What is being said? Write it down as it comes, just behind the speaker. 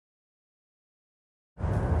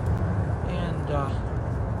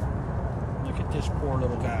at this poor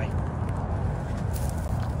little guy.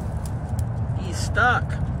 He's stuck.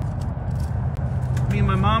 Me and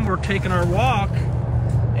my mom were taking our walk,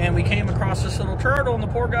 and we came across this little turtle, and the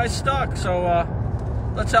poor guy's stuck. So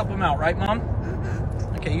let's help him out, right, Mom?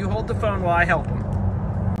 Okay, you hold the phone while I help him.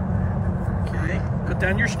 Okay, put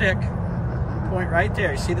down your stick. Point right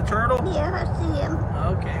there. You see the turtle? Yeah, I see him.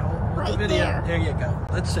 Okay, hold Right the video. there. There you go.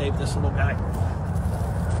 Let's save this little guy.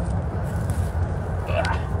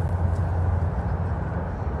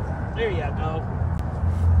 There you go.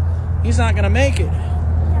 He's not going to make it.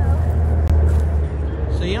 No.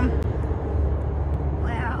 See him?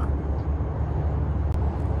 Wow.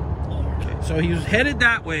 Yeah. Okay, so he was headed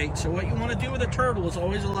that way. So what you want to do with a turtle is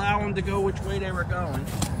always allow him to go which way they were going.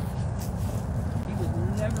 He was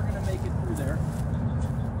never going to make it through there.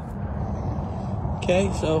 Okay,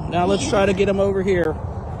 so now let's try to get him over here.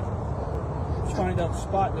 Let's find a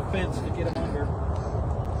spot in the fence to get him under. You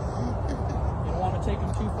don't want to take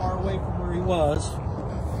him too far away from where he was.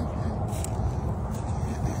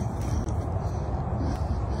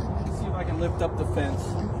 Let's see if I can lift up the fence.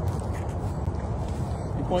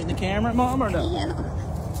 You pointing the camera at Mom or no? Yeah.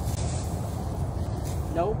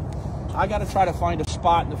 Nope. I got to try to find a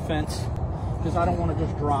spot in the fence because I don't want to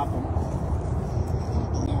just drop him.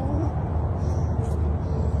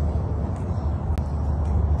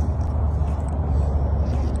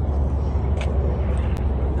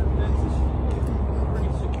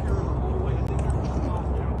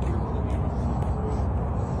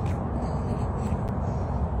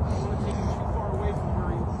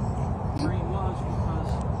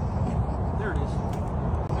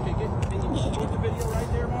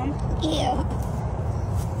 Yeah.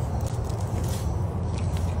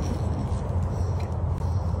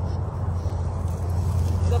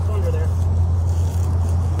 He's up under there.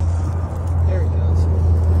 There he goes.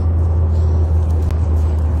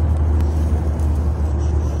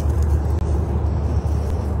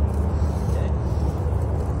 Okay.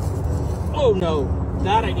 Oh no,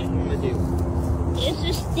 that I didn't want to do. There's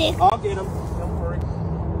a stick. I'll get him. Don't worry.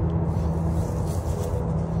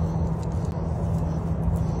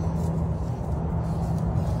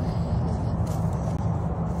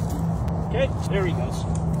 Okay, there he goes.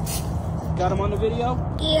 Got him on the video?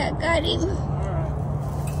 Yeah, got him. Alright.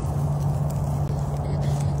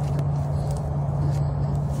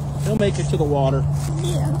 He'll make it to the water.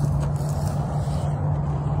 Yeah.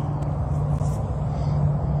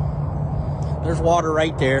 There's water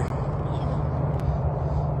right there.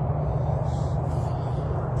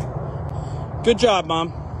 Good job,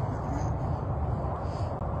 Mom.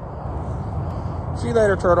 See you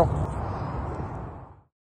later, turtle.